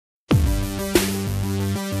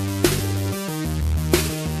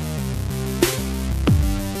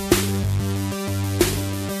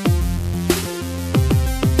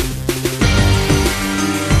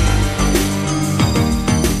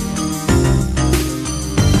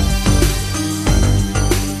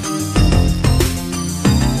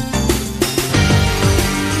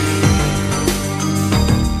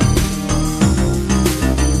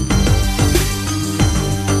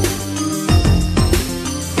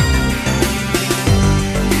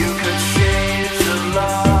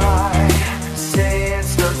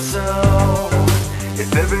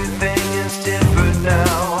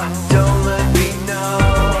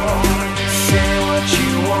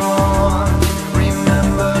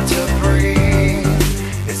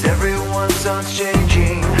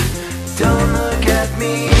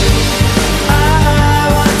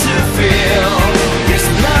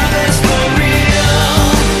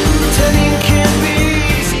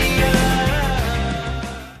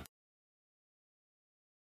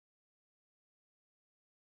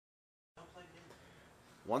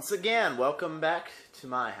Once again, welcome back to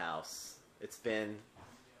my house. It's been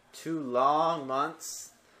 2 long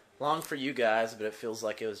months. Long for you guys, but it feels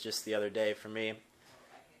like it was just the other day for me.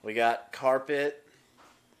 We got carpet,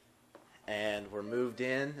 and we're moved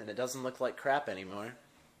in, and it doesn't look like crap anymore.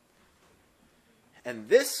 And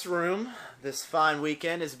this room, this fine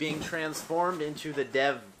weekend, is being transformed into the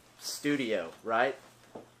dev studio, right?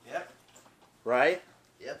 Yep. Right?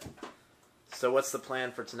 Yep. So what's the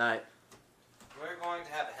plan for tonight? We're going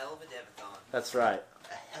to have a hell of a devathon. That's right.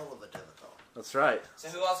 A hell of a devathon. That's right. So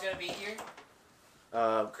who else going to be here?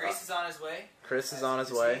 Chris is on his way. Chris is on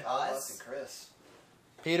his way. Us and Chris.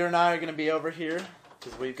 Peter and I are going to be over here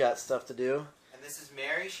because we've got stuff to do. And this is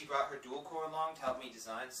Mary. She brought her dual core along to help me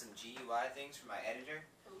design some GUI things for my editor.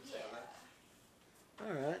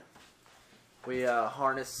 Alright. We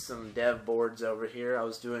harnessed some dev boards over here. I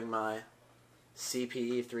was doing my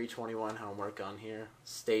CPE 321 homework on here.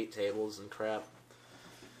 State tables and crap.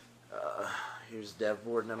 Here's dev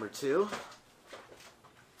board number 2.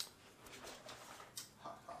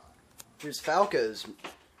 Here's Falco's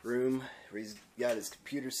room where he's got his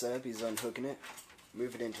computer set up. He's unhooking it,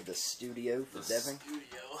 move it into the studio for deving.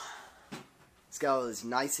 He's got all his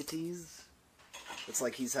niceties. Looks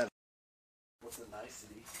like he's having. What's a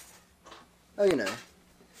nicety? Oh, you know.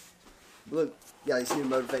 Look, got these new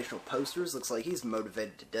motivational posters. Looks like he's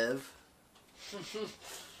motivated to dev.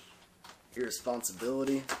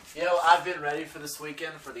 Irresponsibility. You know, I've been ready for this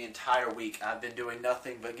weekend for the entire week. I've been doing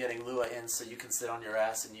nothing but getting Lua in so you can sit on your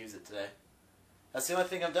ass and use it today. That's the only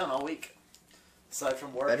thing I've done all week. Aside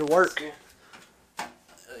from work. Better work. School.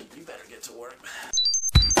 You better get to work.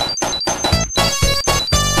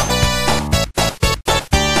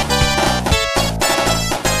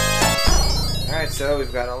 Alright, so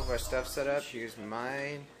we've got all of our stuff set up. Here's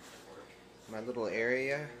my little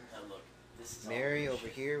area. Mary over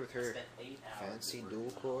here with her fancy dual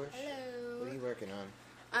core. Hello. What are you working on?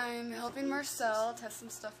 I'm helping Marcel test some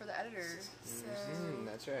stuff for the editor. So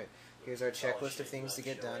That's right. Here's our checklist of things to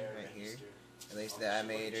get done right here. At least that I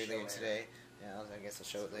made earlier today. Yeah, I guess I'll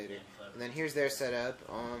show it later. And then here's their setup.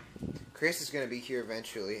 Chris is going to be here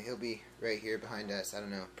eventually. He'll be right here behind us. I don't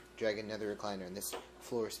know. Dragging another recliner in this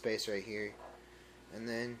floor space right here. And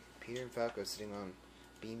then Peter and Falco sitting on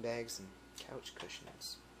beanbags and couch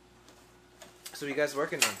cushions. So what are you guys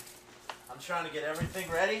working on? I'm trying to get everything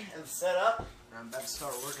ready and set up. I'm about to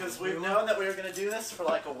start working. Because we've known that we were going to do this for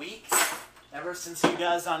like a week. Ever since you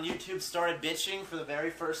guys on YouTube started bitching for the very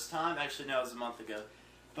first time. Actually, no, it was a month ago.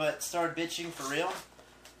 But started bitching for real.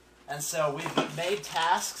 And so we've made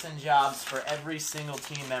tasks and jobs for every single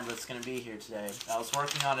team member that's going to be here today. I was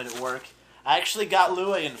working on it at work. I actually got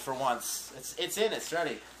Lua in for once. It's in. It's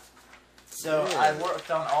ready. So Good. I worked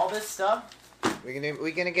on all this stuff. We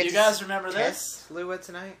gonna get You guys remember this? test Lua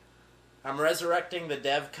tonight? I'm resurrecting the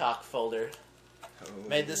DevCock folder. Oh.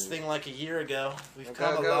 Made this thing like a year ago. We've Go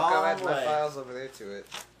come a long add my way. files over there to it.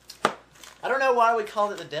 I don't know why we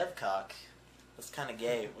called it the DevCock. That's kind of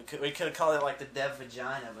gay. We could have called it like the Dev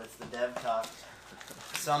Vagina, but it's the DevCock.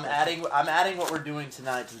 So I'm adding what we're doing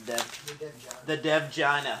tonight to the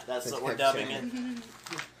DevGina. That's The what we're Devgina. dubbing it.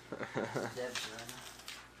 DevGina.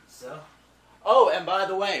 So. Oh, and by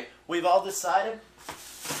the way, we've all decided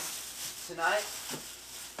tonight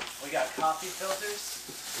we got coffee filters.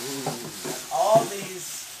 And all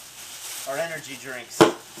these are energy drinks.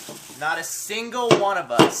 Not a single one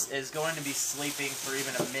of us is going to be sleeping for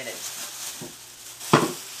even a minute.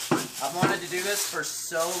 I've wanted to do this for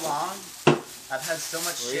so long. I've had so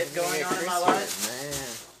much shit going on in my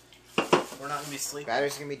life. Man. We're not going to be sleeping.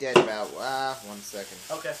 Battery's gonna be dead in about 1 second.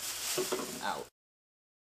 Okay. Out.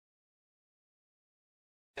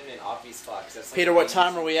 Peter, what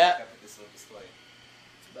time are we at? It's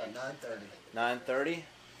about 9:30. 9:30.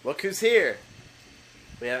 Look who's here.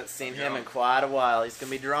 We haven't seen him in quite a while. He's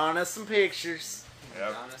going to be drawing us some pictures.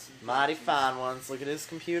 Yep. Mighty fine ones. Look at his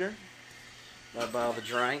computer. Got all the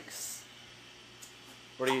drinks.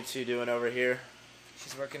 What are you two doing over here?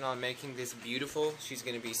 She's working on making this beautiful. She's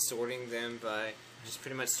going to be sorting them by just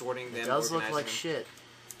pretty much sorting them. It does look organizing like them. shit.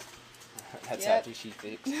 That's Yep. after she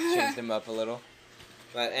changed them up a little.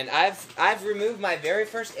 And I've removed my very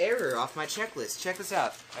first error off my checklist. Check this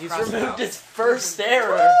out. I He's crossed it removed out. his first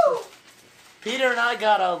error. Peter and I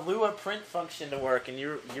got a Lua print function to work, and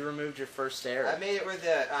you removed your first error. I made it where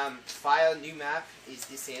the file new map is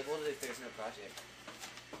disabled if there's no project.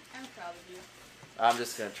 I'm proud of you. I'm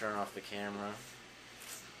just going to turn off the camera.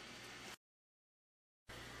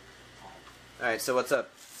 Alright, so what's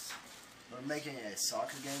up? We're making a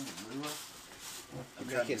soccer game with Lua. I'm trying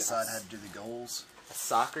to Making decide a- how to do the goals. A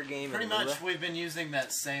soccer game Pretty in much, Lua? we've been using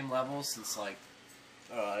that same level since like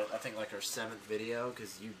I think like our 7th video,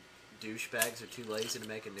 because you douchebags are too lazy to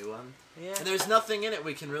make a new one. Yeah. And there's nothing in it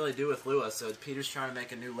we can really do with Lua, so Peter's trying to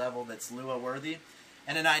make a new level that's Lua worthy.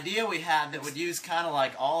 And an idea we had that would use kind of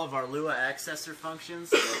like all of our Lua accessor functions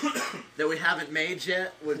that we haven't made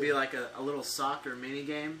yet would be like a little soccer mini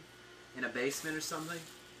game in a basement or something.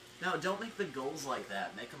 No, don't make the goals like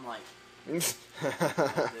that. Make them like this.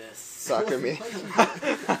 Soccer me.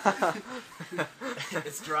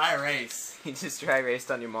 It's dry erase. You just dry erased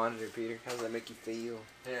on your monitor, Peter. How does that make you feel?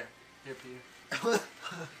 Here, Peter.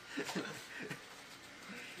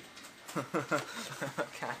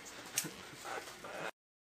 God.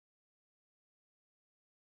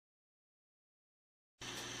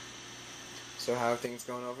 So how are things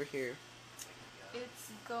going over here?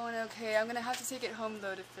 It's going okay. I'm gonna have to take it home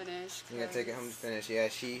though to finish. You gotta take it home to finish. Yeah,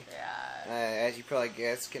 she, Yeah. as you probably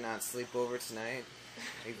guessed, cannot sleep over tonight.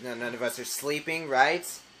 Even though none of us are sleeping, right?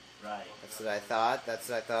 Right. That's what I thought. That's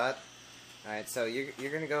what I thought. Alright, so you're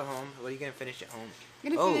gonna go home. What are you gonna finish at home? I'm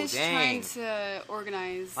gonna Oh, finish dang. trying to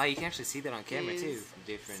organize. Wow, you can actually see that on camera too. Is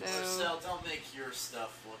Different. so- Marcel, don't make your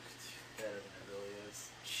stuff look better than it really is.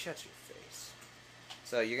 Shut your face.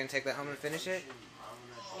 So you're gonna take that home and finish it?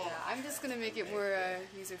 Yeah, I'm just gonna make it more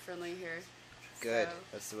user friendly here. Good. So-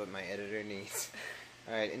 That's what my editor needs.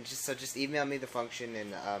 All right, and just email me the function,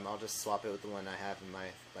 and I'll just swap it with the one I have in my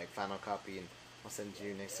final copy, and I'll send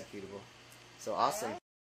you an executable. So awesome.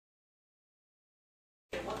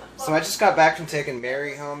 So I just got back from taking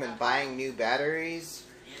Mary home and buying new batteries,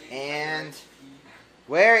 and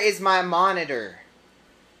where is my monitor?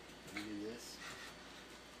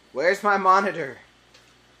 Where's my monitor?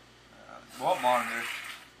 What monitor?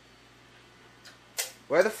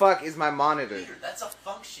 Where the fuck is my monitor? Peter, that's a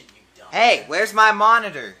function, you dumb. Hey, where's my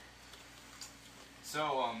monitor?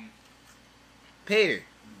 So, Peter.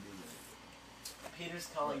 Peter's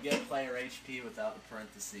calling get player HP without the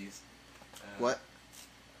parentheses. What?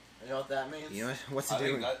 You know what that means? You know what's he I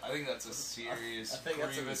doing? think that's a serious, I think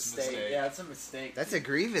that's a grievous mistake. Yeah, it's a mistake. That's a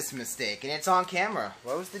grievous mistake, and it's on camera.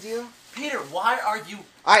 What was the deal? Peter, why are you...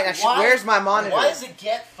 Alright, now Why- where's my monitor? Why does a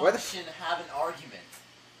get Where the function have an argument?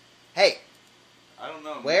 Hey, I don't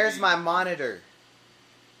know. where's maybe, my monitor?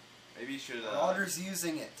 Maybe you should. Marauder's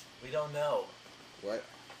using it. We don't know. What?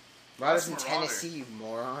 Marauder's in That's Marauder. Tennessee, you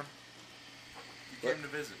moron. He came to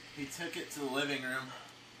visit. He took it to the living room.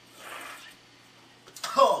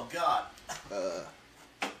 Oh, God.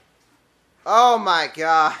 Oh my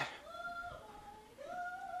god.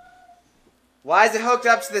 Why is it hooked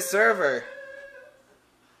up to the server?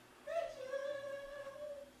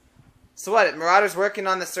 So what, Marauder's working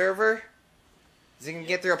on the server? Is he gonna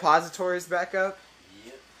get the repositories back up?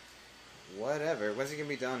 Yep. Whatever. When's it gonna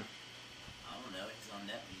be done? I don't know. He's on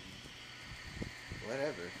NetBeans.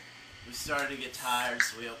 Whatever. We started to get tired,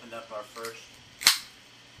 so we opened up our first.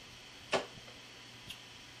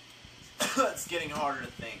 It's getting harder to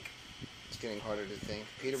think. It's getting harder to think.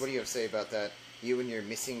 Peter, what do you have to say about that? You and your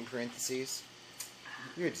missing parentheses?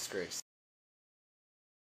 You're a disgrace.